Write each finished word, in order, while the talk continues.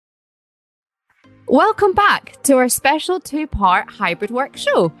Welcome back to our special two-part hybrid work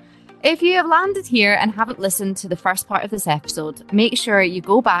show. If you have landed here and haven't listened to the first part of this episode, make sure you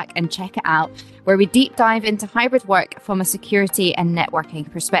go back and check it out, where we deep dive into hybrid work from a security and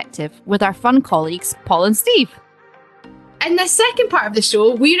networking perspective with our fun colleagues, Paul and Steve. In the second part of the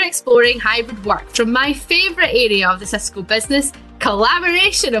show, we're exploring hybrid work from my favourite area of the Cisco business,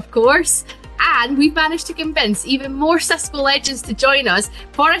 collaboration, of course. And we've managed to convince even more Cisco legends to join us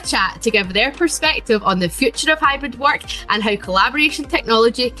for a chat to give their perspective on the future of hybrid work and how collaboration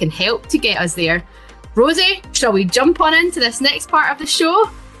technology can help to get us there. Rosie, shall we jump on into this next part of the show?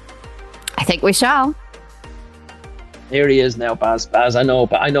 I think we shall. Here he is now, Baz. I know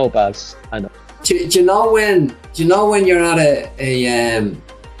Baz. Do you know when you're at a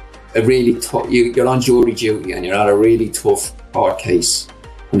really tough, you're on jury duty and you're at a really tough court case,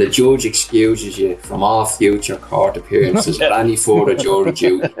 and the judge excuses you from all future court appearances or any further jury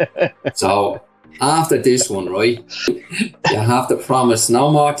duty. So after this one, right, you have to promise no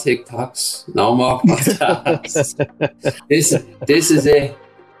more TikToks, no more podcasts. This is it.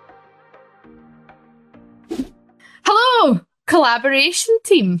 Hello, collaboration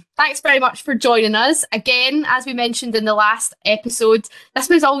team. Thanks very much for joining us. Again, as we mentioned in the last episode, this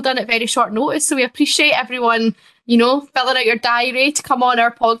was all done at very short notice, so we appreciate everyone, filling out your diary to come on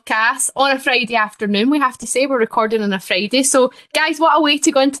our podcast on a Friday afternoon. We have to say we're recording on a Friday. So guys, what a way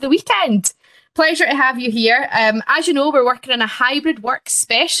to go into the weekend. Pleasure to have you here. As you know, we're working on a hybrid work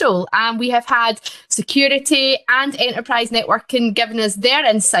special, and we have had security and enterprise networking giving us their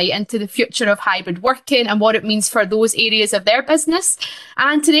insight into the future of hybrid working and what it means for those areas of their business.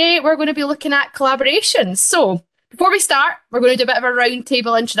 And today we're going to be looking at collaboration. So before we start, we're going to do a bit of a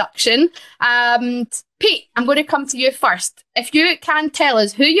roundtable introduction. Pete, I'm going to come to you first. If you can tell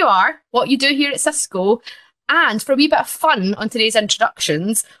us who you are, what you do here at Cisco, and for a wee bit of fun on today's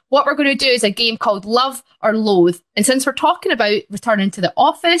introductions, what we're going to do is a game called Love or Loathe. And since we're talking about returning to the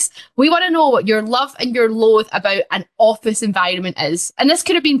office, we want to know what your love and your loathe about an office environment is. And this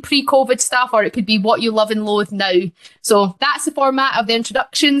could have been pre-COVID stuff, or it could be what you love and loathe now. So that's the format of the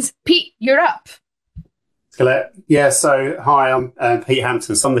introductions. Pete, you're up. Yeah, so hi, I'm Pete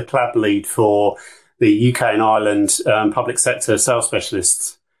Hampton. So I'm the collab lead for the UK and Ireland public sector sales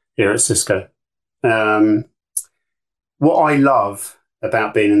specialists here at Cisco. What I love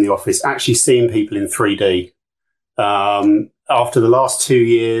about being in the office, actually seeing people in 3D. After the last 2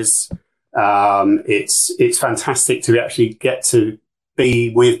 years, it's fantastic to actually get to be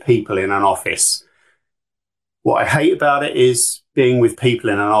with people in an office. What I hate about it is being with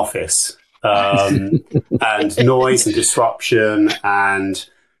people in an office, and noise and disruption. And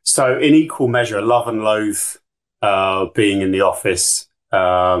so in equal measure, love and loathe being in the office.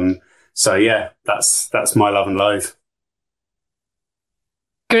 So yeah, that's my love and loathe.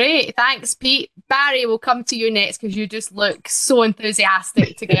 Great, thanks, Pete. Barry, we'll come to you next because you just look so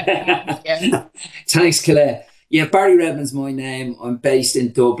enthusiastic to get here. Thanks, Claire. Yeah, Barry Redmond's my name. I'm based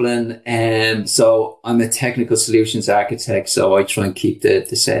in Dublin, so I'm a technical solutions architect. So I try and keep the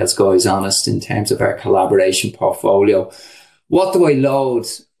sales guys honest in terms of our collaboration portfolio. What do I load?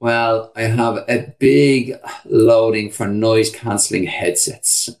 Well, I have a big loading for noise cancelling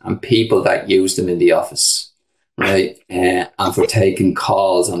headsets and people that use them in the office, right? And for taking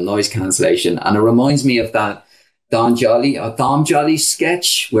calls on noise cancellation. And it reminds me of that Dom Jolly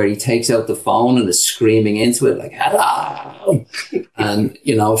sketch where he takes out the phone and is screaming into it like, hello. And,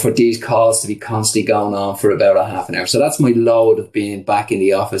 for these calls to be constantly going on for about a half an hour. So that's my load of being back in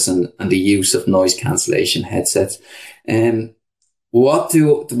the office and the use of noise cancellation headsets. What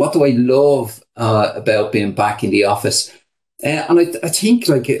do I love about being back in the office? And I think,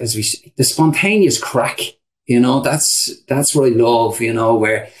 like, as we say, the spontaneous crack, that's what I love,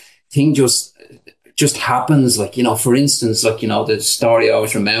 where thing just happens. Like, for instance, like, the story I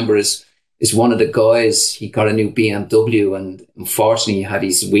always remember is one of the guys, he got a new BMW and unfortunately he had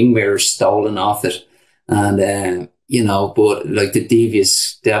his wing mirrors stolen off it. And, but like the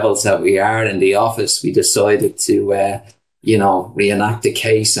devious devils that we are in the office, we decided to, reenact the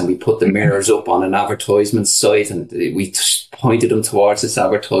case, and we put the mirrors up on an advertisement site, and we pointed him towards this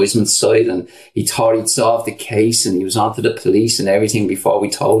advertisement site, and he thought he'd solved the case, and he was onto the police and everything before we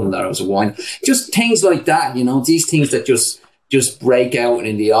told him that it was a wine. Just things like that, these things that just break out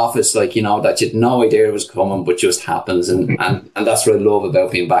in the office, like, that you'd no idea it was coming, but just happens. And that's what I love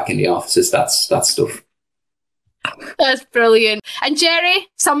about being back in the office, is that stuff. That's brilliant. And Jerry,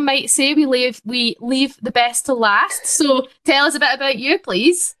 some might say we leave the best to last. So tell us a bit about you,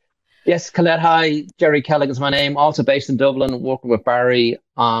 please. Yes, Colette. Hi, Jerry Kelligan is my name. Also based in Dublin, working with Barry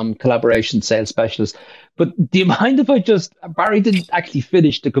collaboration sales specialist. But do you mind if Barry didn't actually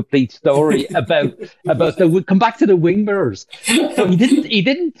finish the complete story about we'll come back to the wing mirrors. So he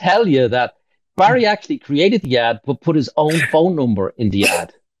didn't tell you that Barry actually created the ad, but put his own phone number in the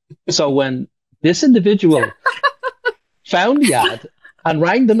ad. So when this individual found the ad and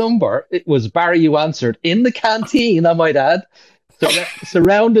rang the number, it was Barry who answered in the canteen, I might add,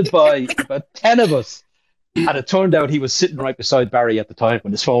 surrounded by about 10 of us. And it turned out he was sitting right beside Barry at the time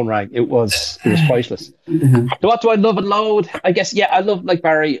when his phone rang. It was priceless. So what do I love and loathe? I guess, I love, like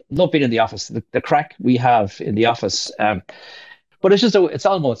Barry, love being in the office, the crack we have in the office. But it's just,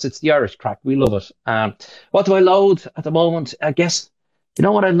 it's the Irish crack. We love it. What do I loathe at the moment? I guess, you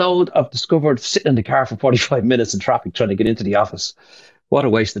know what I loathe? I've discovered sitting in the car for 45 minutes in traffic trying to get into the office. What a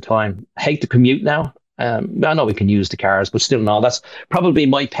waste of time. I hate the commute now. I know we can use the cars, but still, no, that's probably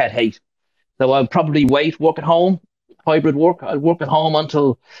my pet hate. So I'll probably work at home, hybrid work. I'll work at home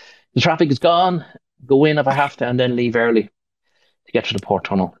until the traffic is gone, go in if I have to, and then leave early to get to the port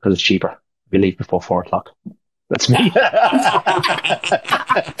tunnel because it's cheaper. We leave before 4 o'clock. That's me.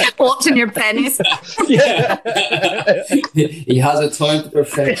 Watching your pennies. Yeah. He has a time to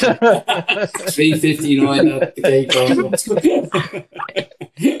perfection. 3:59 at the gate.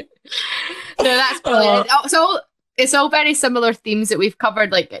 No, that's brilliant. It's all very similar themes that we've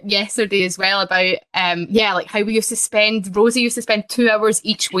covered like yesterday as well about like how Rosie used to spend 2 hours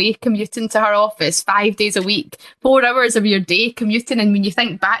each way commuting to her office 5 days a week, 4 hours of your day commuting, and when you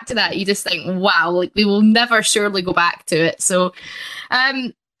think back to that, you just think, wow, like we will never surely go back to it. So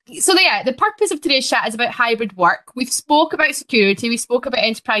the purpose of today's chat is about hybrid work. We've spoke about security, we spoke about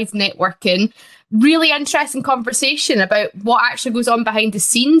enterprise networking. Really interesting conversation about what actually goes on behind the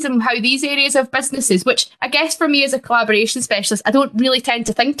scenes and how these areas of businesses, which I guess for me as a collaboration specialist, I don't really tend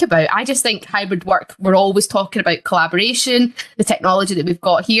to think about. I just think hybrid work, we're always talking about collaboration, the technology that we've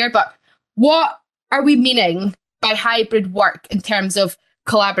got here, but what are we meaning by hybrid work in terms of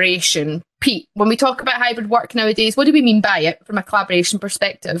collaboration? Pete, when we talk about hybrid work nowadays, what do we mean by it from a collaboration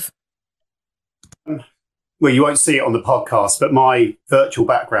perspective? Well, you won't see it on the podcast, but my virtual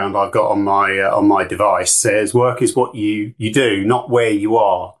background I've got on my device says work is what you do, not where you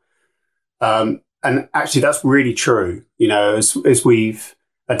are. And actually, that's really true. You know, as we've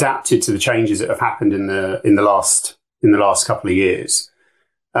adapted to the changes that have happened in the last couple of years,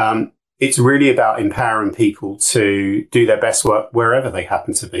 it's really about empowering people to do their best work wherever they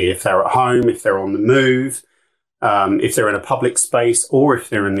happen to be. If they're at home, if they're on the move, if they're in a public space, or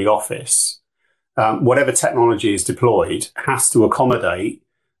if they're in the office. Whatever technology is deployed has to accommodate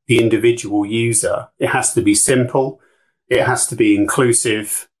the individual user. It has to be simple. It has to be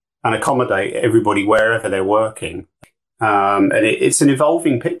inclusive and accommodate everybody wherever they're working. And it's an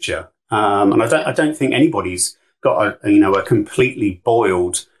evolving picture. And I don't think anybody's got a completely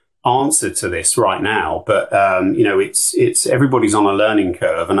boiled answer to this right now. But it's everybody's on a learning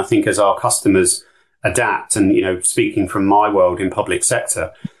curve. And I think as our customers adapt, and speaking from my world in public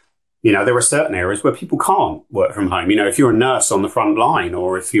sector, there are certain areas where people can't work from home. If you're a nurse on the front line,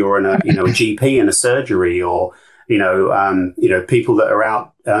 or if you're a GP in a surgery, or, people that are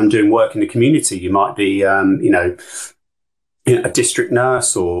out doing work in the community, you might be, a district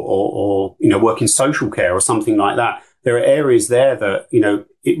nurse or work in social care or something like that. There are areas there that,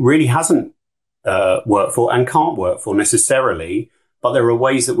 it really hasn't worked for and can't work for necessarily, but there are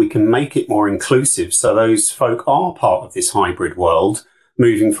ways that we can make it more inclusive so those folk are part of this hybrid world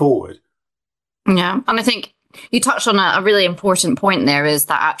moving forward. Yeah, and I think you touched on a really important point there, is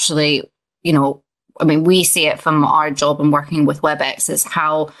that actually, we see it from our job and working with WebEx, is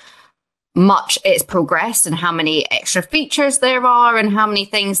how much it's progressed and how many extra features there are and how many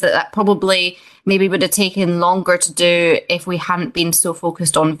things that probably maybe would have taken longer to do if we hadn't been so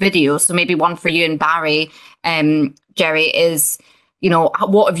focused on video. So maybe one for you and Barry, Jerry, is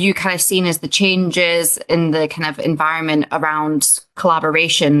what have you kind of seen as the changes in the kind of environment around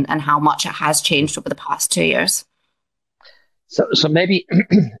collaboration and how much it has changed over the past 2 years? So maybe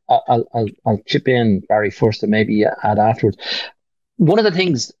I'll chip in, Barry, first, and maybe add afterwards. One of the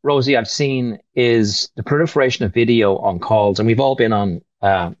things, Rosie, I've seen is the proliferation of video on calls, and we've all been on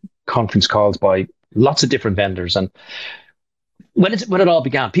conference calls by lots of different vendors. And when it all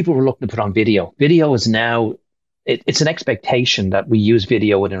began, people were looking to put on video. Video is now it's an expectation that we use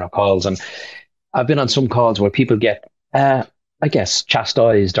video within our calls. And I've been on some calls where people get,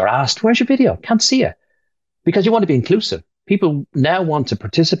 chastised or asked, where's your video? Can't see it. Because you want to be inclusive. People now want to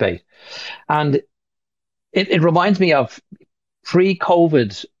participate. And it reminds me of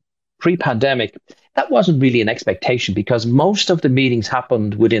pre-COVID, pre-pandemic. That wasn't really an expectation because most of the meetings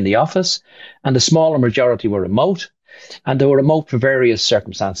happened within the office and the smaller majority were remote. and they were remote for various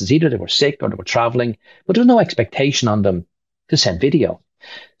circumstances. Either they were sick or they were traveling, but there was no expectation on them to send video.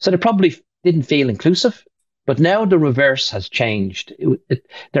 So they probably didn't feel inclusive. But now the reverse has changed.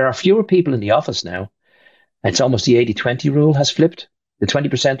 There are fewer people in the office now. It's almost the 80-20 rule has flipped. The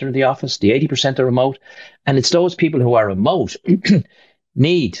 20% are in the office, the 80% are remote. And it's those people who are remote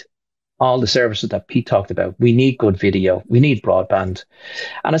need all the services that Pete talked about. We need good video. We need broadband.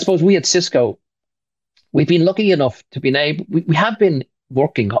 And I suppose we at Cisco, we've been lucky enough to be able, we have been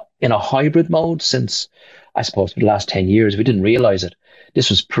working in a hybrid mode since, I suppose, for the last 10 years. We didn't realize it.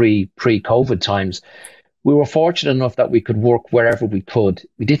 This was pre-COVID times. We were fortunate enough that we could work wherever we could.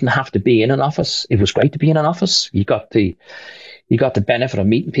 We didn't have to be in an office. It was great to be in an office. You got the benefit of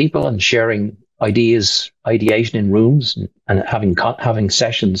meeting people and sharing ideas, ideation in rooms, and having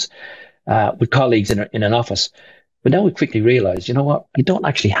sessions with colleagues in an office. But now we quickly realized, you know what? You don't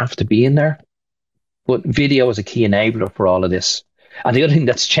actually have to be in there. But video is a key enabler for all of this. And the other thing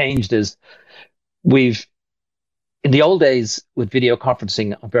that's changed is in the old days with video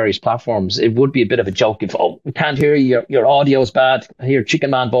conferencing on various platforms, it would be a bit of a joke if, we can't hear you, your audio is bad, I hear Chicken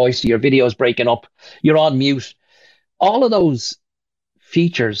Man voice, your video is breaking up, you're on mute. All of those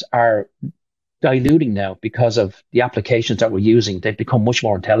features are diluting now because of the applications that we're using. They've become much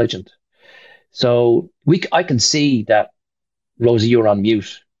more intelligent. So I can see that, Rosie, you're on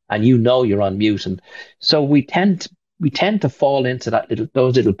mute, and you're on mute. And so we tend to fall into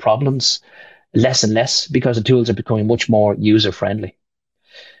those little problems less and less because the tools are becoming much more user friendly.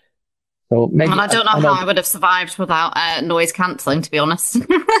 So maybe, and I don't know how I would have survived without noise cancelling, to be honest.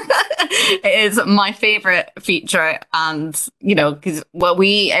 It is my favourite feature. And, because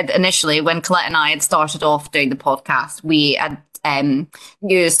we had initially, when Colette and I had started off doing the podcast, we had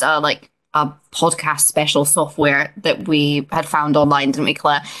used a podcast special software that we had found online, didn't we,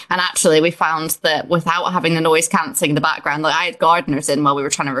 Claire? And actually we found that without having the noise cancelling in the background, I had gardeners in while we were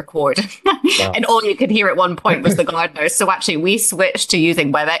trying to record. Wow. And all you could hear at one point was the gardeners. So actually we switched to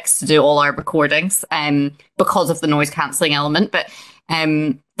using WebEx to do all our recordings because of the noise cancelling element. But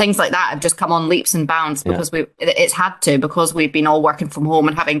things like that have just come on leaps and bounds because it's had to, because we've been all working from home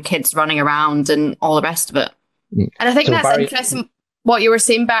and having kids running around and all the rest of it. And I think that's interesting. What you were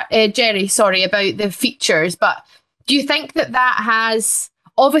saying, Jerry, about the features, but do you think that has,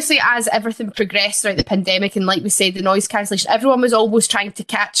 obviously as everything progressed throughout the pandemic, and like we said, the noise cancellation, everyone was always trying to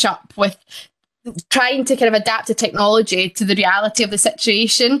catch up with trying to kind of adapt the technology to the reality of the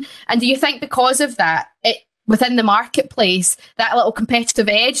situation. And do you think because of that, within the marketplace, that little competitive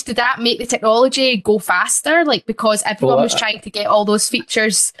edge, did that make the technology go faster? Because everyone was trying to get all those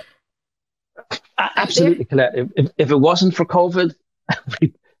features? Absolutely, Colette. If it wasn't for COVID,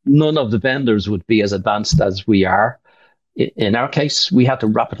 none of the vendors would be as advanced as we are. In our case, we had to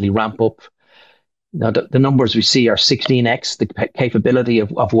rapidly ramp up. Now, the numbers we see are 16x the capability of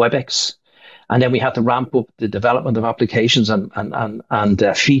WebEx. And then we had to ramp up the development of applications and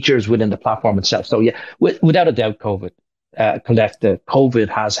features within the platform itself. So yeah, without a doubt, COVID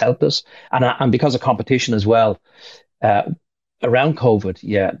has helped us. And because of competition as well, around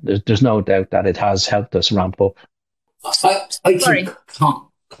COVID, there's no doubt that it has helped us ramp up. I think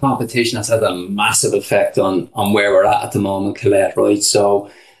competition has had a massive effect on where we're at the moment, Colette, right?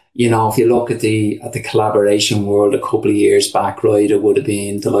 So, if you look at the collaboration world a couple of years back, right, it would have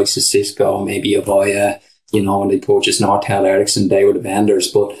been the likes of Cisco, maybe Avaya, when they purchased Nortel, Ericsson, they were the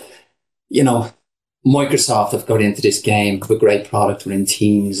vendors. But, Microsoft have got into this game with a great product within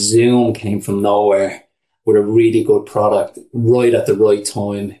Teams. Zoom came from nowhere with a really good product right at the right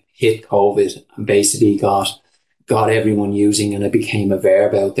time, hit COVID, and basically got everyone using, and it became a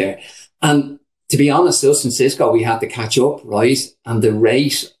verb out there. And to be honest, us in Cisco, we had to catch up, right? And the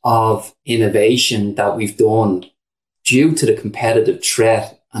rate of innovation that we've done due to the competitive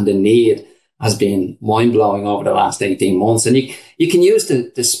threat and the need has been mind-blowing over the last 18 months. And you can use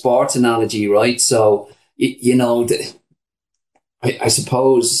the sports analogy, right? So, I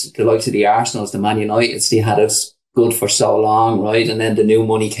suppose the likes of the Arsenals, the Man Uniteds, they had us good for so long, right? And then the new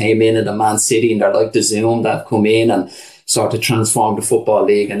money came in, and the Man City, and they're like the Zoom that come in and sort of transform the football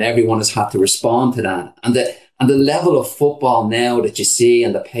league, and everyone has had to respond to that. And the level of football now that you see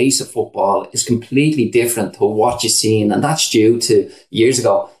and the pace of football is completely different to what you've seen, and that's due to years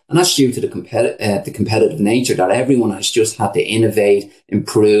ago. And that's due to the competitive nature that everyone has just had to innovate,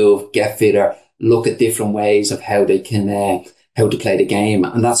 improve, get fitter, look at different ways of how they can how to play the game.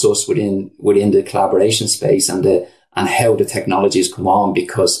 And that's us within the collaboration space and how the technologies come on,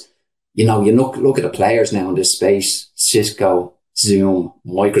 because, you look at the players now in this space, Cisco, Zoom,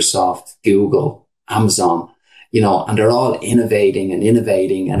 Microsoft, Google, Amazon, and they're all innovating,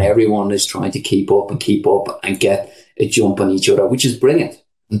 and everyone is trying to keep up and get jump on each other, which is brilliant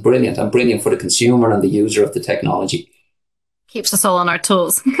and brilliant for the consumer and the user of the technology. Keeps us all on our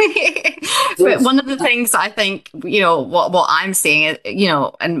toes. But one of the things I think, what I'm seeing,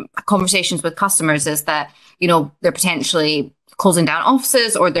 in conversations with customers is that, they're potentially closing down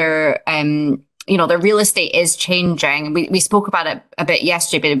offices, or they're, their real estate is changing. We spoke about it a bit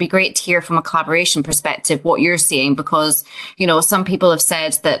yesterday, but it'd be great to hear from a collaboration perspective what you're seeing, because, some people have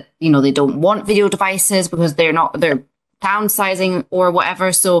said that, they don't want video devices because they're downsizing or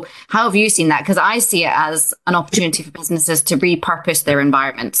whatever. So how have you seen that? Because I see it as an opportunity for businesses to repurpose their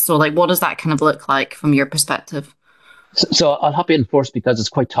environment. So what does that kind of look like from your perspective? So I'll hop in first because it's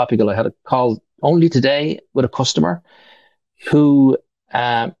quite topical. I had a call only today with a customer who,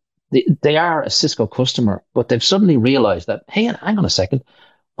 they are a Cisco customer, but they've suddenly realized that, hey, hang on a second,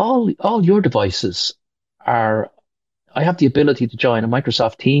 all your devices I have the ability to join a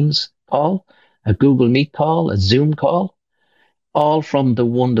Microsoft Teams call, a Google Meet call, a Zoom call, all from the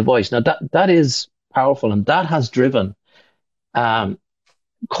one device. Now that is powerful, and that has driven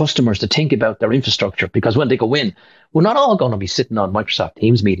customers to think about their infrastructure, because when they go in, we're not all going to be sitting on Microsoft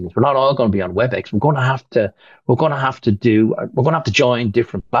Teams meetings. We're not all going to be on WebEx. We're going to have to join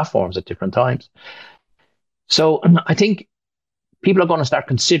different platforms at different times. So I think people are going to start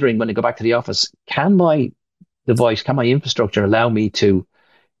considering, when they go back to the office, can my infrastructure allow me to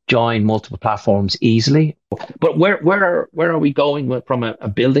join multiple platforms easily? But where are we going from a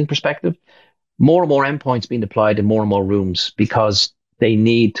building perspective? More and more endpoints being deployed in more and more rooms, because they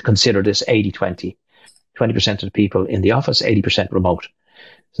need to consider this 80-20. 20% of the people in the office, 80% remote.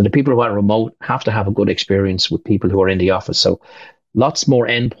 So the people who are remote have to have a good experience with people who are in the office. So lots more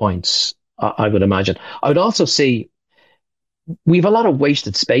endpoints, I would imagine. I would also see we have a lot of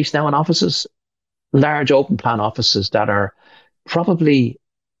wasted space now in offices, large open plan offices that are probably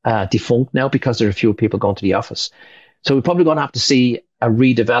defunct now because there are fewer people going to the office. So we're probably going to have to see a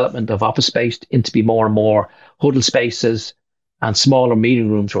redevelopment of office space into be more and more huddle spaces and smaller meeting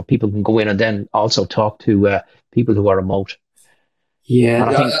rooms where people can go in and then also talk to people who are remote.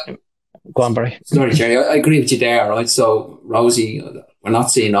 Yeah. Go on, Barry. Sorry, Jerry. I agree with you there, right? So, Rosie, we're not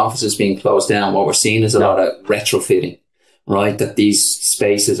seeing offices being closed down. What we're seeing is a lot of retrofitting, right? That these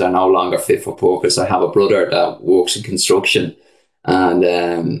spaces are no longer fit for purpose. I have a brother that works in construction and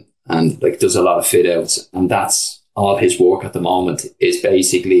does a lot of fit outs, and that's all his work at the moment is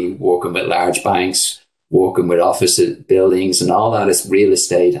basically working with large banks, working with office buildings, and all that is real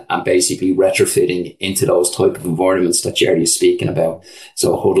estate, and basically retrofitting into those type of environments that Jerry is speaking about.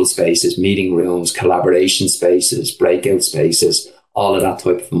 So huddle spaces, meeting rooms, collaboration spaces, breakout spaces, all of that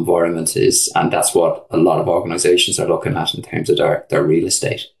type of environment and that's what a lot of organizations are looking at in terms of their real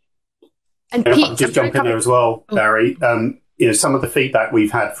estate. And Pete, if I can just jump in there as well, Barry. Some of the feedback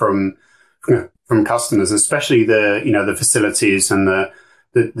we've had from customers, especially the facilities and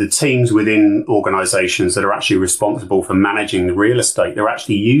the teams within organizations that are actually responsible for managing the real estate, they're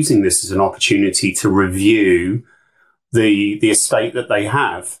actually using this as an opportunity to review the estate that they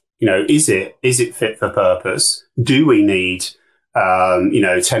have. Is it fit for purpose? Do we need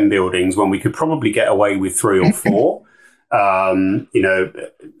 10 buildings when we could probably get away with 3 or 4?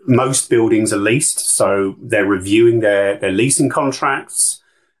 Most buildings are leased, so they're reviewing their leasing contracts,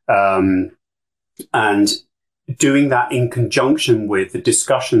 and doing that in conjunction with the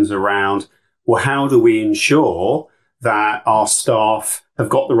discussions around, well, how do we ensure that our staff have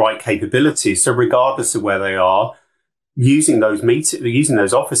got the right capabilities? So regardless of where they are, using those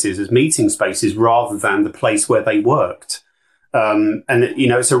offices as meeting spaces rather than the place where they worked. We're in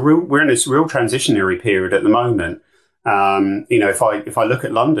this real transitionary period at the moment. If I look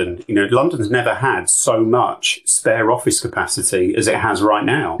at London, London's never had so much spare office capacity as it has right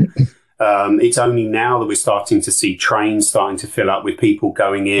now. It's only now that we're starting to see trains starting to fill up with people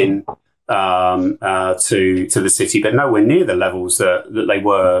going in to the city, but nowhere near the levels that they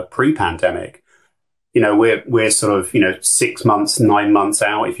were pre-pandemic. We're sort of 6 months, 9 months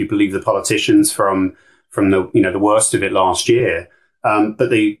out, if you believe the politicians, from the worst of it last year. But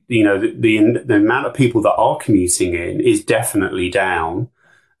the amount of people that are commuting in is definitely down.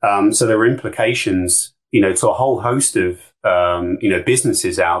 So there are implications, to a whole host of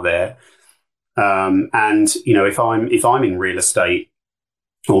businesses out there. If I'm in real estate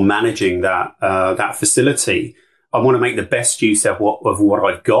or managing that facility, I want to make the best use of what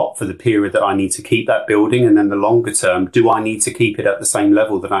I've got for the period that I need to keep that building, and then the longer term, do I need to keep it at the same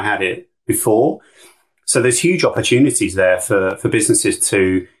level that I had it before? So there's huge opportunities there for businesses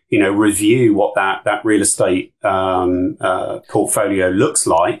to review what that real estate portfolio looks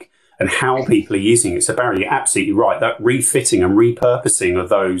like and how people are using it. So Barry, you're absolutely right. That refitting and repurposing of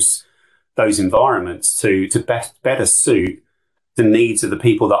those those environments to better suit the needs of the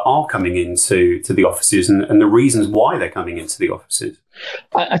people that are coming into the offices and the reasons why they're coming into the offices.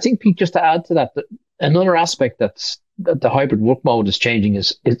 I think, Pete, just to add to that another aspect that the hybrid work mode is changing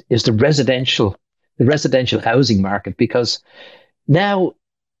is the residential housing market, because now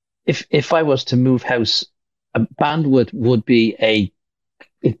if I was to move house, bandwidth would be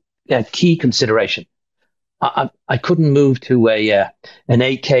a key consideration. I couldn't move to an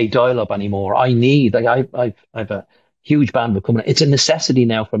 8K dial-up anymore. I've a huge bandwidth coming. It's a necessity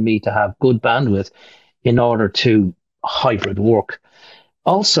now for me to have good bandwidth in order to hybrid work.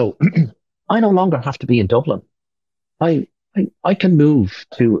 Also, I no longer have to be in Dublin. I can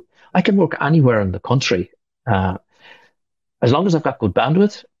work anywhere in the country, as long as I've got good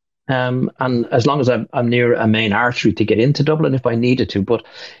bandwidth, and as long as I'm near a main artery to get into Dublin if I needed to. But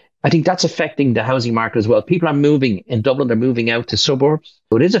I think that's affecting the housing market as well. People are moving in Dublin; they're moving out to suburbs,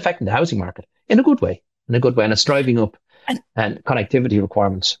 so it is affecting the housing market in a good way. And it's driving up and connectivity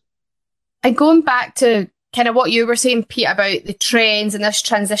requirements. And going back to kind of what you were saying, Pete, about the trends and this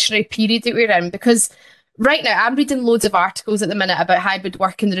transitionary period that we're in, because right now I'm reading loads of articles at the minute about hybrid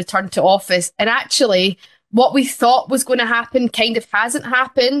work and the return to office. And actually, what we thought was going to happen kind of hasn't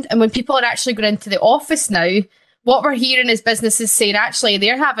happened. And when people are actually going into the office now, what we're hearing is businesses saying actually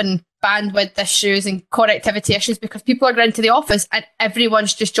they're having bandwidth issues and connectivity issues because people are going into the office and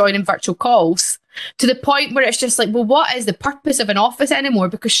everyone's just joining virtual calls, to the point where it's just like, well, what is the purpose of an office anymore?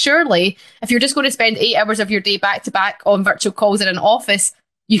 Because surely if you're just going to spend 8 hours of your day back to back on virtual calls in an office,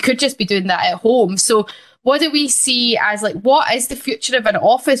 you could just be doing that at home. So what do we see as, like, what is the future of an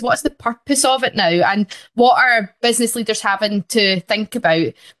office? What's the purpose of it now? And what are business leaders having to think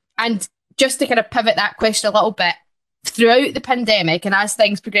about? And just to kind of pivot that question a little bit, throughout the pandemic and as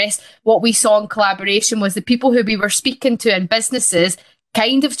things progressed, what we saw in collaboration was the people who we were speaking to in businesses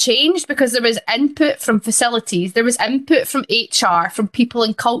kind of changed, because there was input from facilities, there was input from HR, from people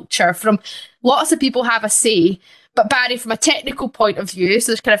in culture, from lots of people have a say. But Barry, from a technical point of view,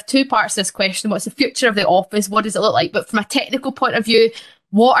 so there's kind of two parts to this question. What's the future of the office? What does it look like? But from a technical point of view,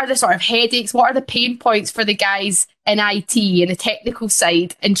 what are the sort of headaches? What are the pain points for the guys in IT and the technical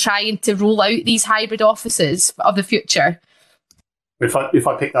side in trying to roll out these hybrid offices of the future? If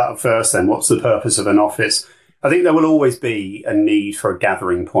I pick that up first, then what's the purpose of an office? I think there will always be a need for a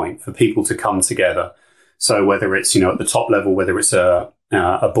gathering point for people to come together. So whether it's, at the top level, whether it's a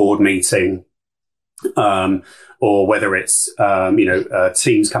board meeting, or whether it's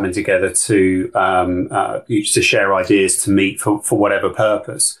teams coming together to share ideas, to meet for whatever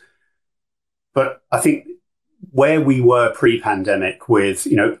purpose. But I think where we were pre-pandemic with,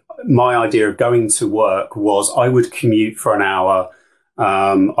 my idea of going to work was I would commute for an hour.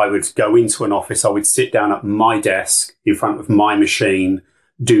 I would go into an office. I would sit down at my desk in front of my machine,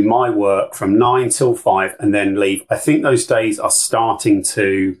 do my work from 9 till 5 and then leave. I think those days are starting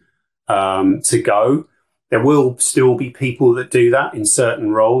to go. There will still be people that do that in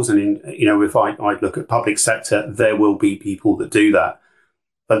certain roles. And if I look at public sector, there will be people that do that,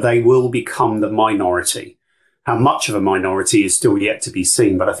 but they will become the minority. How much of a minority is still yet to be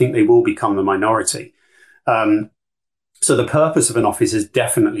seen, but I think they will become the minority. So the purpose of an office has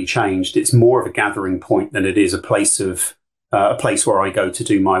definitely changed. It's more of a gathering point than it is a place where I go to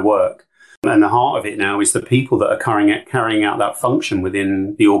do my work. And the heart of it now is the people that are carrying out that function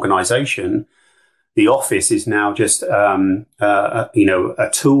within the organisation. The office is now just a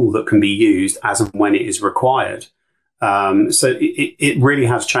tool that can be used as and when it is required. So it really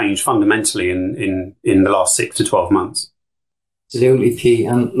has changed fundamentally in the last 6 to 12 months. Absolutely, Pete.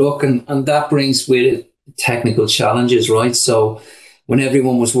 And look, and that brings with it technical challenges, right? So when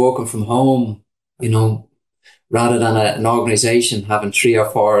everyone was working from home, rather than an organisation having 3 or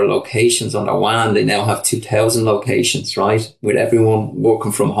 4 locations on their WAN, they now have 2,000 locations, right? With everyone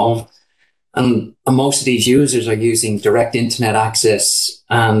working from home. And most of these users are using direct internet access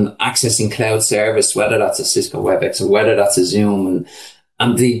and accessing cloud service, whether that's a Cisco WebEx or whether that's a Zoom.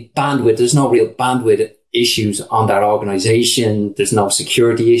 And the bandwidth, there's no real bandwidth issues on that organisation. There's no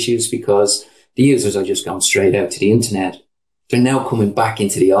security issues because the users are just going straight out to the internet. They're now coming back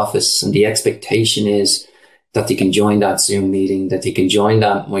into the office, and the expectation is that they can join that Zoom meeting, that they can join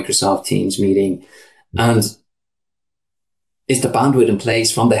that Microsoft Teams meeting. And is the bandwidth in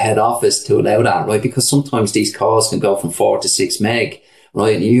place from the head office to allow that, right? Because sometimes these calls can go from 4 to 6 meg,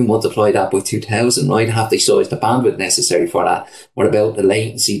 right? And you multiply that by 2,000, right? Have they sized the bandwidth necessary for that? What about the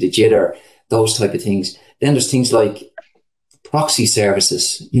latency, the jitter, those type of things? Then there's things like proxy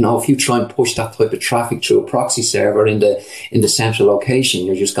services. If you try and push that type of traffic through a proxy server in the central location,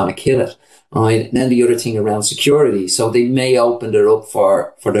 you're just going to kill it, Right. And then the other thing around security. So they may open it up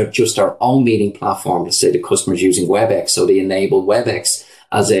for just their own meeting platform. Let's say the customer's using WebEx. So they enable WebEx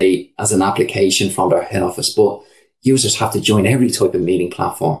as an application from their head office. But users have to join every type of meeting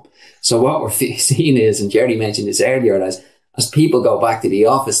platform. So what we're seeing is, and Jerry mentioned this earlier, as people go back to the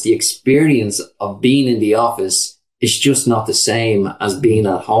office, the experience of being in the office is just not the same as being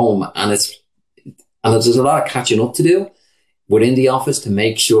at home. And there's a lot of catching up to do within the office to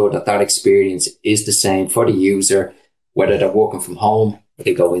make sure that experience is the same for the user, whether they're working from home or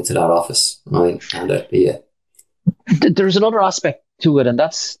they go into that office, right? And that'd be it. There's another aspect to it, and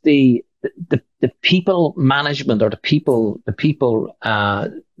that's the people management or the people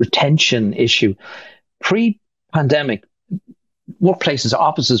retention issue. Pre-pandemic, workplaces,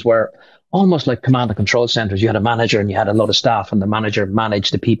 offices were almost like command and control centers. You had a manager and you had a lot of staff, and the manager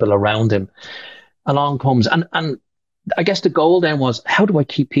managed the people around him. Along comes and I guess the goal then was, how do I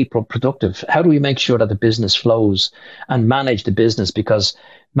keep people productive? How do we make sure that the business flows and manage the business? Because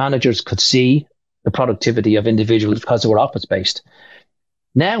managers could see the productivity of individuals because they were office based.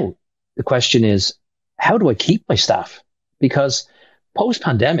 Now, the question is, how do I keep my staff? Because post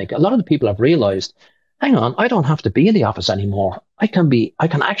pandemic, a lot of the people have realized, hang on, I don't have to be in the office anymore. I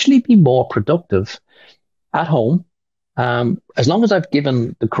can actually be more productive at home. As long as I've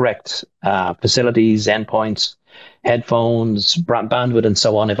given the correct facilities, endpoints, headphones, bandwidth, and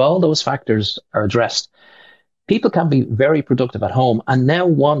so on, if all those factors are addressed, people can be very productive at home and now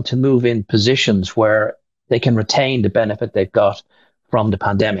want to move in positions where they can retain the benefit they've got from the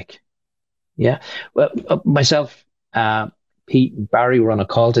pandemic. Yeah. Well, myself, Pete and Barry were on a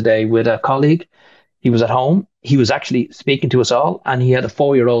call today with a colleague. He was at home. He was actually speaking to us all, and he had a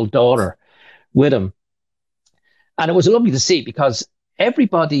 4-year-old daughter with him. And it was lovely to see, because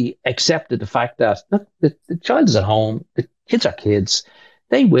everybody accepted the fact that look, the child is at home. The kids are kids.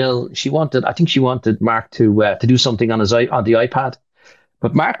 They will. I think she wanted Mark to do something on the iPad.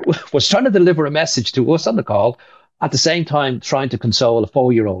 But Mark was trying to deliver a message to us on the call, at the same time trying to console a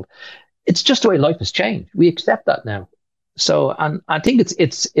 4-year-old. It's just the way life has changed. We accept that now. So, and I think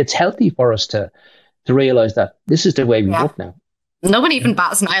it's healthy for us to realize that this is the way we work now. No one even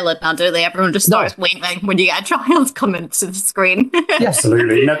bats an eyelid now, do they? Everyone just starts winking when you get a child coming to the screen. Yes,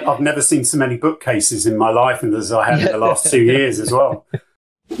 absolutely. I've never seen so many bookcases in my life as I have in the last 2 years as well.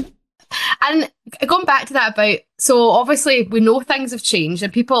 And going back to that so obviously we know things have changed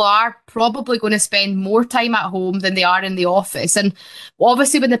and people are probably going to spend more time at home than they are in the office. And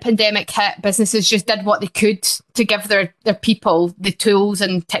obviously when the pandemic hit, businesses just did what they could to give their people the tools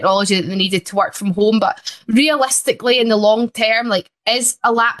and technology that they needed to work from home. But realistically, in the long term, is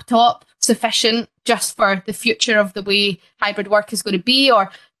a laptop sufficient just for the future of the way hybrid work is going to be? Or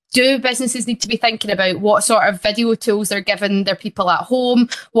do businesses need to be thinking about what sort of video tools they're giving their people at home?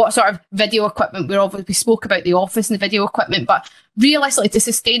 What sort of video equipment? We spoke about the office and the video equipment, but realistically, to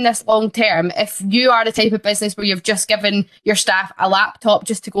sustain this long term, if you are the type of business where you've just given your staff a laptop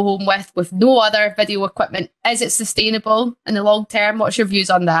just to go home with no other video equipment, is it sustainable in the long term? What's your views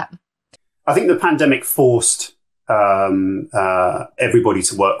on that? I think the pandemic forced everybody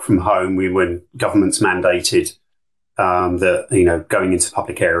to work from home when governments mandated that going into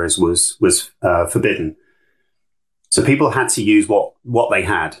public areas was forbidden. So people had to use what they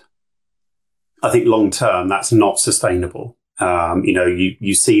had. I think long term that's not sustainable.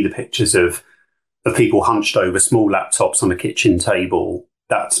 You see the pictures of people hunched over small laptops on a kitchen table.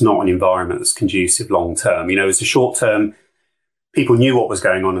 That's not an environment that's conducive long term. As a short term, people knew what was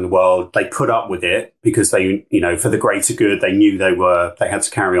going on in the world. They put up with it because they, for the greater good, they knew they had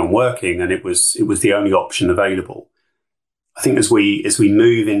to carry on working, and it was the only option available. I think as we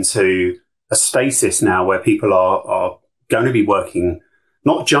move into a stasis now where people are going to be working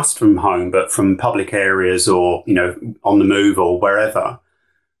not just from home, but from public areas or, on the move or wherever.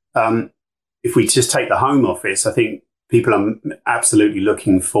 If we just take the home office, I think people are absolutely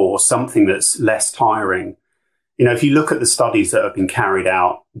looking for something that's less tiring. If you look at the studies that have been carried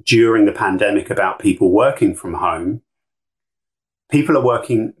out during the pandemic about people working from home, people are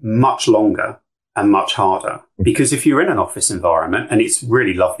working much longer and much harder, because if you're in an office environment, and it's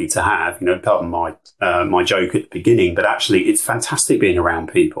really lovely to have, pardon my joke at the beginning, but actually it's fantastic being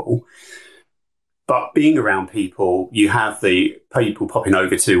around people. But being around people, you have the people popping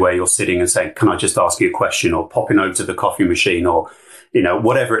over to where you're sitting and saying, can I just ask you a question? Or popping over to the coffee machine, or,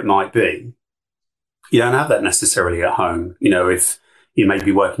 whatever it might be. You don't have that necessarily at home. If you may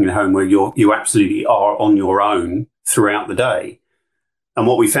be working at home where you absolutely are on your own throughout the day. And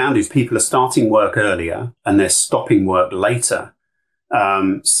what we found is people are starting work earlier and they're stopping work later.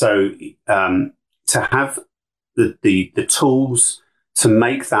 So to have the tools to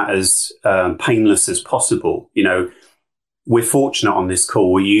make that as painless as possible. You know, we're fortunate on this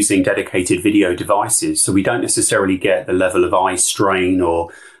call, we're using dedicated video devices, so we don't necessarily get the level of eye strain or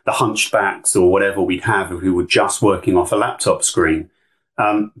the hunchbacks or whatever we'd have if we were just working off a laptop screen.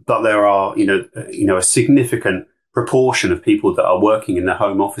 But there are, you know, a significant proportion of people that are working in their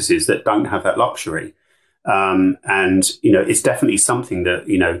home offices that don't have that luxury. And, you know, it's definitely something that,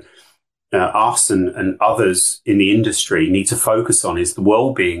 you know, us and others in the industry need to focus on, is the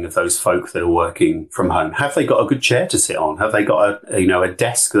well-being of those folk that are working from home. Have they got a good chair to sit on? Have they got a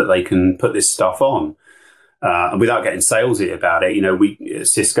desk that they can put this stuff on? And without getting salesy about it, you know,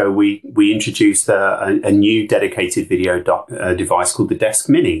 Cisco, we introduced a new dedicated video device called the Desk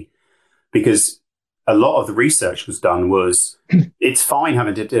Mini, because a lot of the research was it's fine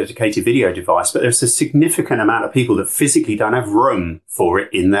having a dedicated video device, but there's a significant amount of people that physically don't have room for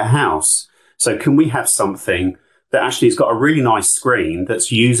it in their house. So can we have something that actually has got a really nice screen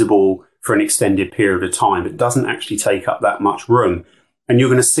that's usable for an extended period of time, but doesn't actually take up that much room? And you're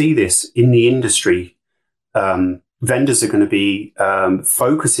going to see this in the industry. Vendors are going to be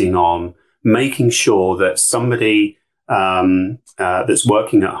focusing on making sure that somebody that's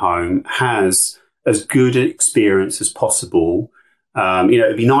working at home has as good an experience as possible. You know,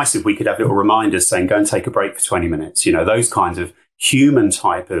 it'd be nice if we could have little reminders saying, go and take a break for 20 minutes. You know, those kinds of human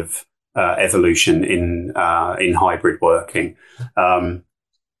type of evolution in hybrid working.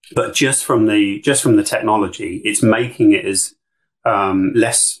 But just from the technology, it's making it as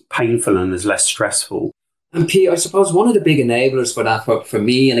less painful and as less stressful. And Pete, I suppose one of the big enablers for that, for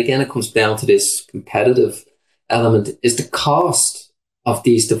me, and again, it comes down to this competitive element, is the cost of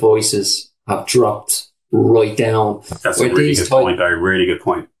these devices have dropped right down. That's a really good point, though. Really good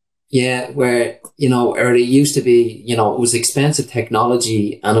point. Yeah, where, you know, or it used to be, you know, it was expensive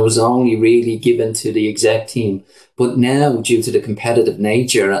technology and it was only really given to the exec team. But now, due to the competitive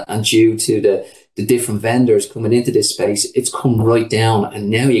nature and due to the different vendors coming into this space, it's come right down. And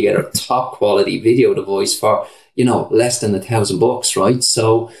now you get a top quality video device for, you know, less than $1,000, right?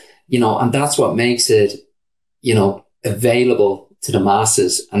 So, you know, and that's what makes it, you know, available to the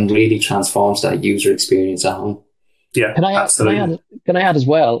masses and really transforms that user experience at home. Yeah, absolutely. Can I add as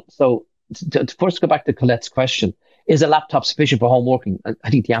well? So to first go back to Colette's question, is a laptop sufficient for home working? I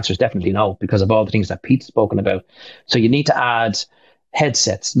think the answer is definitely no, because of all the things that Pete's spoken about. So you need to add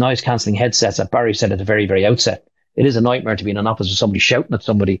headsets, noise cancelling headsets, that Barry said at the very, very outset. It is a nightmare to be in an office with somebody shouting at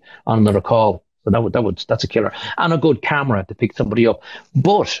somebody on another call. So that's a killer. And a good camera to pick somebody up.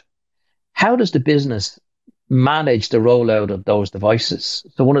 But how does the business manage the rollout of those devices?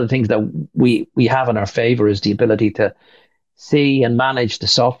 So one of the things that we have in our favor is the ability to see and manage the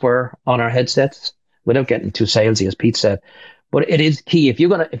software on our headsets without getting too salesy, as Pete said. But it is key. If you're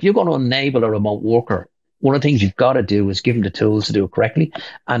going to enable a remote worker, one of the things you've got to do is give them the tools to do it correctly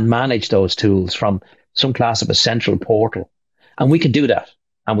and manage those tools from some class of a central portal. And we can do that.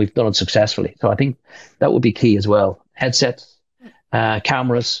 And we've done it successfully. So I think that would be key as well. Headsets,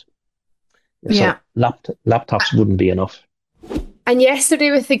 cameras. Yeah. So laptops wouldn't be enough. And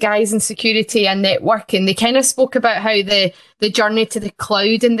yesterday with the guys in security and networking, they kind of spoke about how the journey to the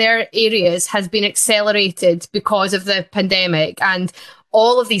cloud in their areas has been accelerated because of the pandemic and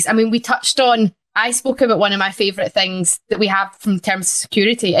all of these. I mean, I spoke about one of my favourite things that we have from terms of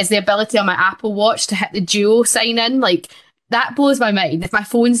security is the ability on my Apple Watch to hit the Duo sign in. Like, that blows my mind. If my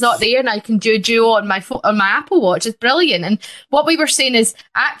phone's not there and I can do Duo on my Apple Watch, it's brilliant. And what we were saying is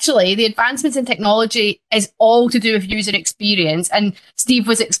actually the advancements in technology is all to do with user experience. And Steve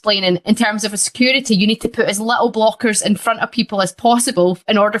was explaining in terms of a security, you need to put as little blockers in front of people as possible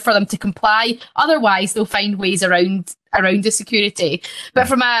in order for them to comply. Otherwise, they'll find ways around the security. But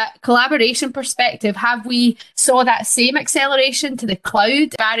from a collaboration perspective, have we saw that same acceleration to the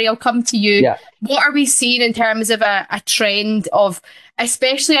cloud? Barry, I'll come to you. Yeah. What are we seeing in terms of a trend of,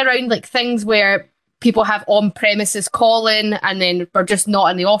 especially around like things where people have on-premises calling and then we're just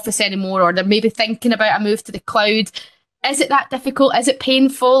not in the office anymore, or they're maybe thinking about a move to the cloud? Is it that difficult? Is it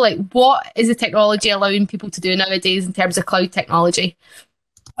painful? Like, what is the technology allowing people to do nowadays in terms of cloud technology?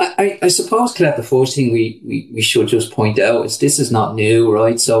 I suppose, Colette, the first thing we should just point out is this is not new,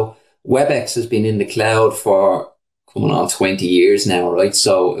 right? So WebEx has been in the cloud for coming on 20 years now, right?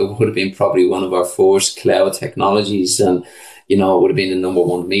 So it would have been probably one of our first cloud technologies, and you know, it would have been the number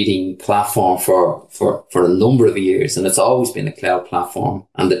one meeting platform for a number of years, and it's always been a cloud platform.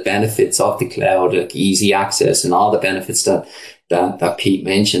 And the benefits of the cloud, like easy access and all the benefits that Pete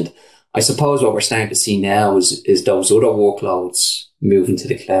mentioned. I suppose what we're starting to see now is those other workloads moving to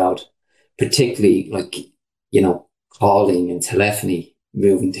the cloud, particularly like, you know, calling and telephony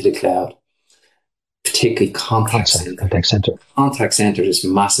moving to the cloud. particularly contact center. Contact center is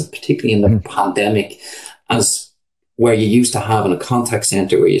massive, particularly in the pandemic, as where you used to have in a contact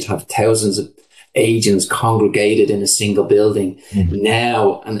center where you'd have thousands of agents congregated in a single building.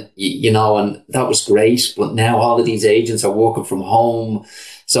 Now, and and that was great, but now all of these agents are working from home.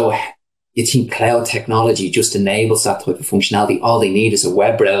 So you think cloud technology just enables that type of functionality. All they need is a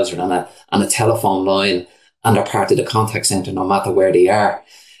web browser and a telephone line, and they're part of the contact center no matter where they are.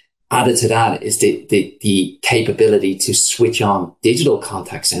 Added to that is the capability to switch on digital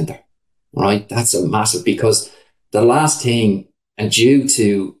contact center, right? That's a massive, because the last thing, and due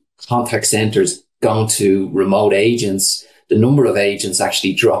to contact centers going to remote agents, the number of agents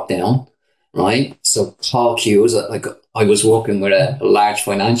actually dropped down, right? So call queues, like I was working with a large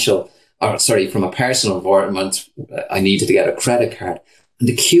from a personal environment, I needed to get a credit card. And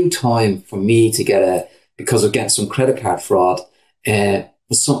the queue time for me to because of getting some credit card fraud,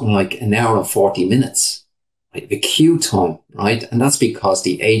 was something like an hour and 40 minutes. Like the queue time, right? And that's because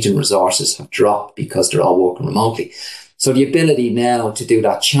the agent resources have dropped because they're all working remotely. So the ability now to do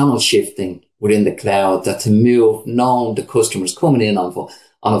that channel shifting within the cloud, that to move, knowing the customers coming in on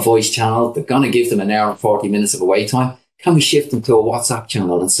a voice channel, they're going to give them an hour and 40 minutes of a wait time. Can we shift them to a WhatsApp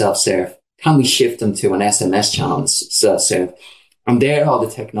channel and self-serve? Can we shift them to an SMS channel and self-serve? And there are all the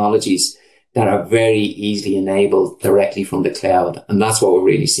technologies that are very easily enabled directly from the cloud. And that's what we're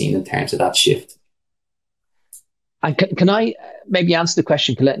really seeing in terms of that shift. And can I maybe answer the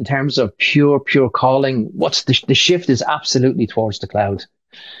question, Colette, in terms of pure calling? What's the shift is absolutely towards the cloud.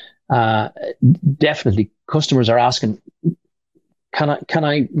 Definitely, customers are asking, can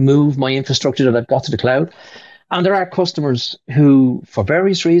I move my infrastructure that I've got to the cloud? And there are customers who, for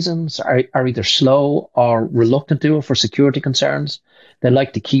various reasons, are either slow or reluctant to do it for security concerns. They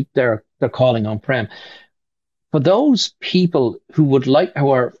like to keep their calling on-prem. For those people who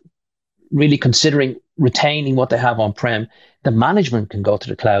are really considering retaining what they have on-prem, the management can go to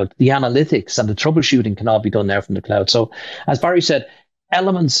the cloud. The analytics and the troubleshooting can all be done there from the cloud. So, as Barry said,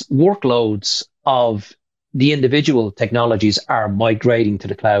 workloads of the individual technologies are migrating to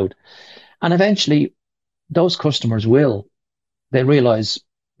the cloud. And eventually, those customers they realize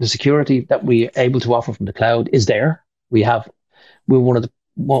the security that we're able to offer from the cloud is there. We're one of the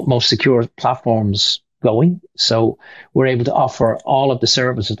most secure platforms going. So we're able to offer all of the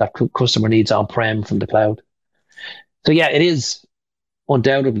services that customer needs on-prem from the cloud. So yeah, it is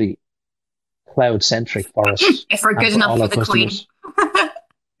undoubtedly cloud-centric for us. If we're good enough for the customers.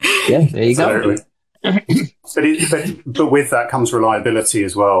 Yeah, there you go. But with that comes reliability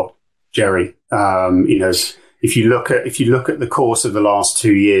as well, Jerry. If you look at the course of the last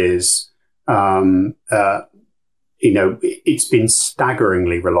 2 years, it's been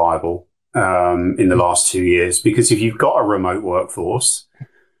staggeringly reliable in the last 2 years, because if you've got a remote workforce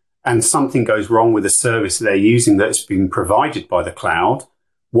and something goes wrong with a service they're using that's been provided by the cloud,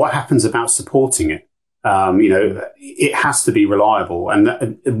 what happens about supporting it? It has to be reliable.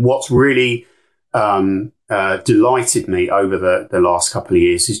 And what's really delighted me over the last couple of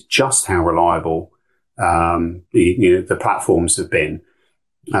years is just how reliable the platforms have been.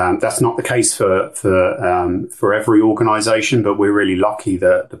 That's not the case for every organization, but we're really lucky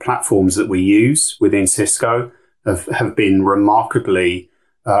that the platforms that we use within Cisco have been remarkably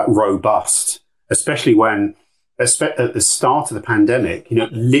robust, especially when, at the start of the pandemic,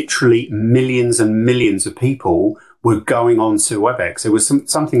 literally millions and millions of people were going on to WebEx. There was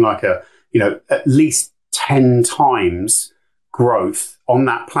something like at least 10 times growth on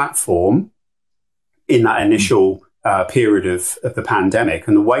that platform in that initial period of the pandemic.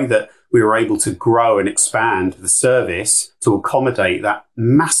 And the way that we were able to grow and expand the service to accommodate that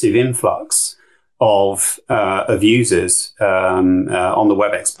massive influx of users on the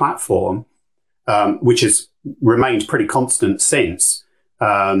WebEx platform, which has remained pretty constant since.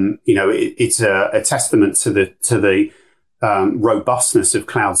 It's a testament to the robustness of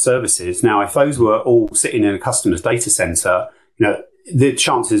cloud services. Now, if those were all sitting in a customer's data center, the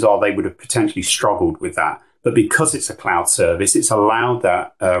chances are they would have potentially struggled with that. But because it's a cloud service, it's allowed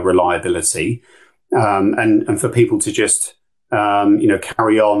that reliability, and for people to just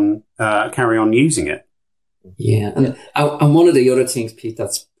carry on using it. Yeah, and one of the other things, Pete,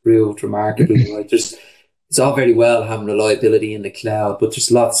 that's proved remarkably, right? It's all very well having reliability in the cloud, but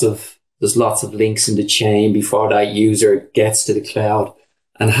there's lots of links in the chain before that user gets to the cloud,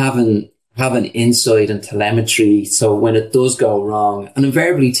 and having insight and telemetry. So when it does go wrong, and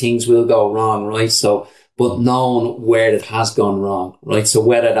invariably things will go wrong, right? So, but knowing where it has gone wrong, right? So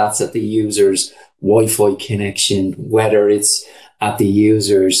whether that's at the user's Wi-Fi connection, whether it's at the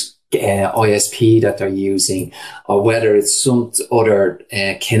user's ISP that they're using, or whether it's some other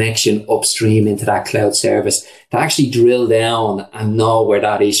connection upstream into that cloud service, to actually drill down and know where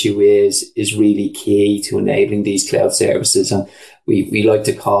that issue is really key to enabling these cloud services. And we like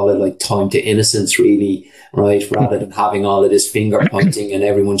to call it like time to innocence, really, right? Rather than having all of this finger pointing and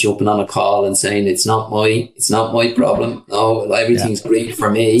everyone jumping on a call and saying it's not my problem. No, everything's great for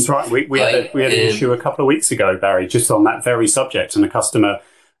me. That's right. We had an issue a couple of weeks ago, Barry, just on that very subject, and a customer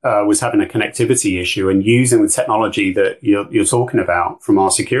was having a connectivity issue, and using the technology that you're talking about from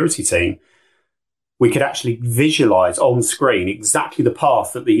our security team, we could actually visualize on screen exactly the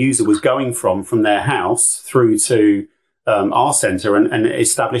path that the user was going from their house through to our center, and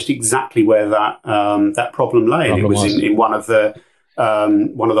established exactly where that problem lay. And it was in one of the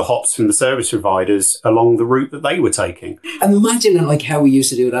hops from the service providers along the route that they were taking. And imagine like how we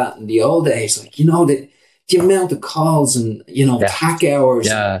used to do that in the old days, like, the amount of calls and, tack hours.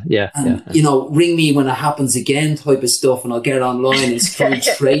 Ring me when it happens again type of stuff, and I'll get online and try and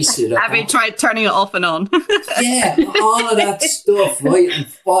trace it. Have you tried turning it off and on? Yeah, all of that stuff, right? And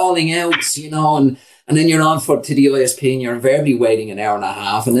falling out, and then you're on to the ISP and you're invariably waiting an hour and a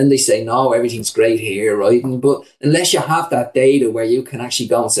half, and then they say, no, everything's great here, right? But unless you have that data where you can actually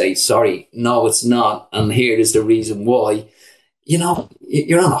go and say, sorry, no, it's not, and here is the reason why,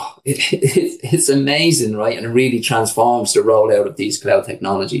 it's amazing, right? And it really transforms the rollout of these cloud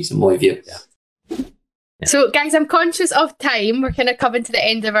technologies, in my view. Yeah. So, guys, I'm conscious of time. We're kind of coming to the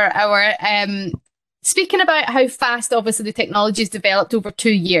end of our hour. Speaking about how fast, obviously, the technology has developed over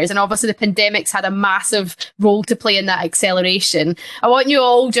 2 years, and obviously the pandemic's had a massive role to play in that acceleration. I want you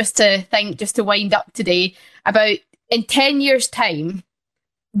all just to think, just to wind up today, about in 10 years' time,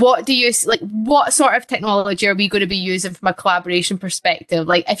 what sort of technology are we going to be using from a collaboration perspective?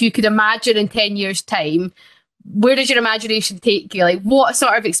 Like, if you could imagine in 10 years' time, where does your imagination take you? Like, what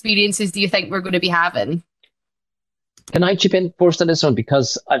sort of experiences do you think we're going to be having? Can I chip in first on this one?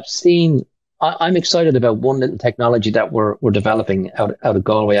 Because I'm excited about one little technology that we're developing out of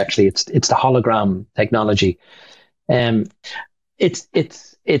Galway. Actually, it's the hologram technology. It's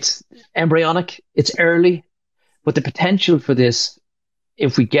embryonic, it's early, but the potential for this,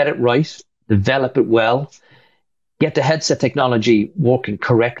 if we get it right, develop it well, get the headset technology working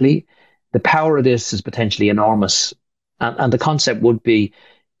correctly, the power of this is potentially enormous. And the concept would be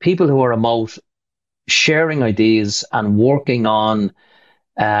people who are remote sharing ideas and working on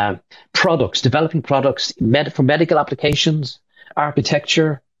developing products for medical applications,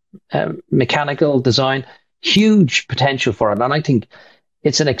 architecture, mechanical design, huge potential for it. And I think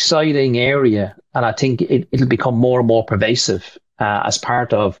it's an exciting area, and I think it'll become more and more pervasive as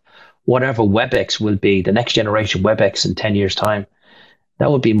part of whatever WebEx will be, the next generation WebEx in 10 years' time. That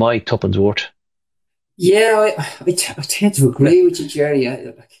would be my tuppence worth. Yeah, I tend to agree with you, Jerry.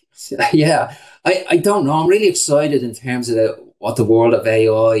 I don't know. I'm really excited in terms of what the world of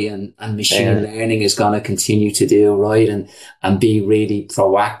AI and machine learning is going to continue to do, right? And be really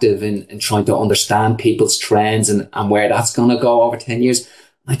proactive in trying to understand people's trends and where that's going to go over 10 years.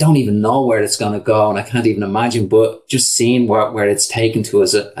 I don't even know where it's going to go, and I can't even imagine, but just seeing where it's taken to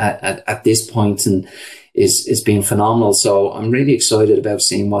us at this point and is being phenomenal. So I'm really excited about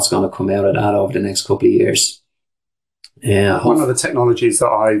seeing what's going to come out of that over the next couple of years. Yeah. One of the technologies that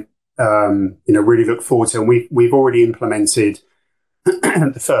I really look forward to, and we've already implemented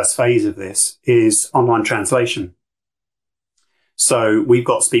the first phase of this, is online translation. So we've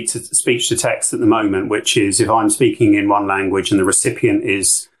got speech to text at the moment, which is if I'm speaking in one language and the recipient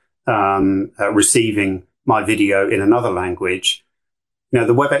is receiving my video in another language,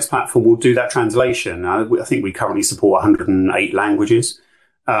 the WebEx platform will do that translation. I think we currently support 108 languages.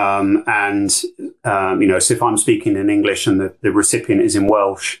 So if I'm speaking in English and the recipient is in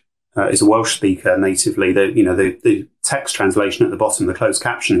Welsh, is a Welsh speaker natively, the text translation at the bottom, the closed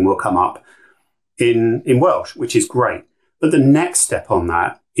captioning will come up in Welsh, which is great. But the next step on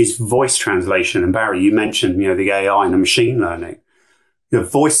that is voice translation. And Barry, you mentioned, the AI and the machine learning,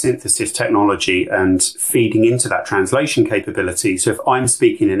 voice synthesis technology and feeding into that translation capability. So if I'm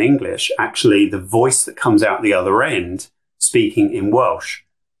speaking in English, actually the voice that comes out the other end speaking in Welsh.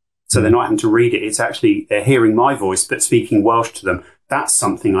 So they're not having to read it. It's actually, they're hearing my voice, but speaking Welsh to them. That's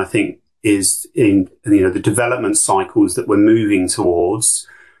something I think is in, the development cycles that we're moving towards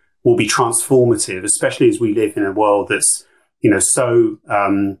will be transformative, especially as we live in a world that's, so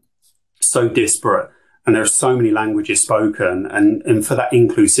disparate, and there are so many languages spoken, and for that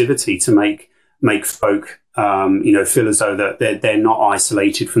inclusivity to make folk, feel as though that they're not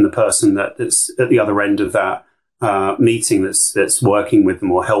isolated from the person that's at the other end of that meeting that's working with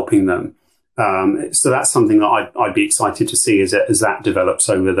them or helping them. So that's something that I'd be excited to see as that develops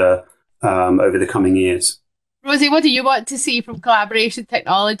over the coming years. Rosie, what do you want to see from collaboration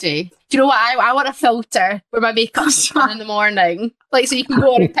technology? Do you know what? I want a filter where my makeup's done in the morning. Like, so you can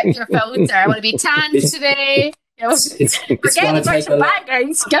go on and pick your filter. I want to be tan today. You know, forget the virtual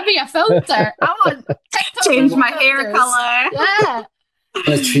backgrounds. Give me a filter. I want TikTok change my hair color. Yeah.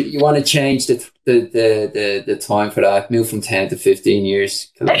 You want to change the time for that? Move from 10 to 15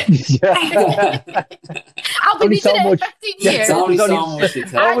 years. I'll be Only so needing it in much. 15 Yeah, years. it's only so much to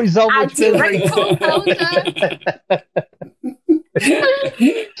take. Always so much Anti-wrinkle filter.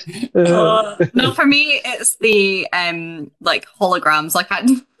 No, for me, it's the like holograms. Like I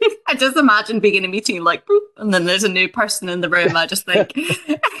just imagine being in a meeting like, boop, and then there's a new person in the room. I just think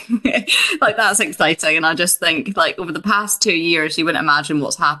like that's exciting, and I just think like over the past 2 years, you wouldn't imagine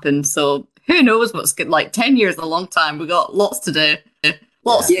what's happened. So who knows what's good? Like 10 years is a long time. We got lots to do,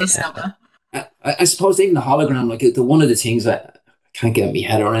 lots to discover. I suppose even the hologram, like one of the things that I can't get my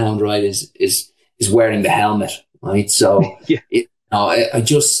head around, right, is wearing the helmet, right? So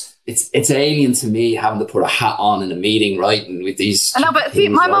it's alien to me having to put a hat on in a meeting, right? And with these, I know, but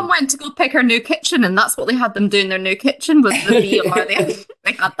my mum went to go pick her new kitchen, and that's what they had them do in their new kitchen was the VR.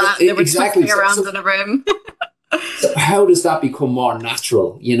 They had that. They were Exactly. swinging around in a room. So how does that become more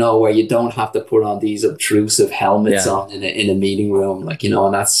natural? You know, where you don't have to put on these obtrusive helmets on in a meeting room, like, you know,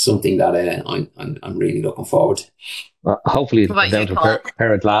 and that's something that I'm really looking forward to. Hopefully, down to a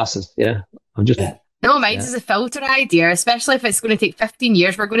pair of glasses. Yeah, I'm just. No, mine's is a filter idea, especially if it's going to take 15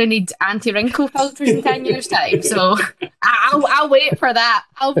 years. We're going to need anti-wrinkle filters in 10 years' time. So I'll wait for that.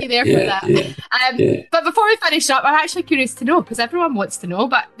 I'll be there for that. But before we finish up, I'm actually curious to know, because everyone wants to know,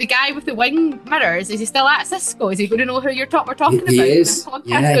 but the guy with the wing mirrors, is he still at Cisco? Is he going to know who we're talking about? He is.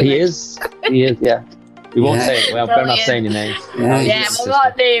 Yeah, he is. He is, yeah. We won't say it. Well, better not say any names. Yeah, well,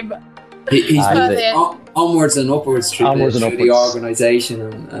 not name. He's onwards and upwards through the organisation,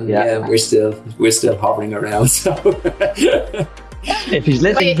 and we're still hovering around. So if he's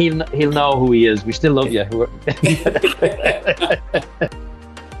listening, he'll know who he is. We still love you.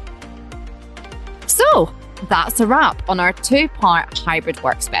 So that's a wrap on our 2-part hybrid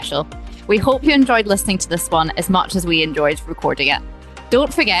work special. We hope you enjoyed listening to this one as much as we enjoyed recording it.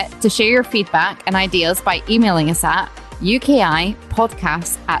 Don't forget to share your feedback and ideas by emailing us at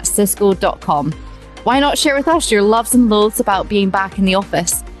ukipodcast@cisco.com. Why not share with us your loves and loathes about being back in the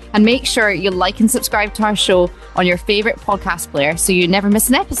office? And make sure you like and subscribe to our show on your favourite podcast player so you never miss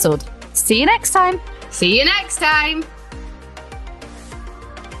an episode. See you next time. See you next time.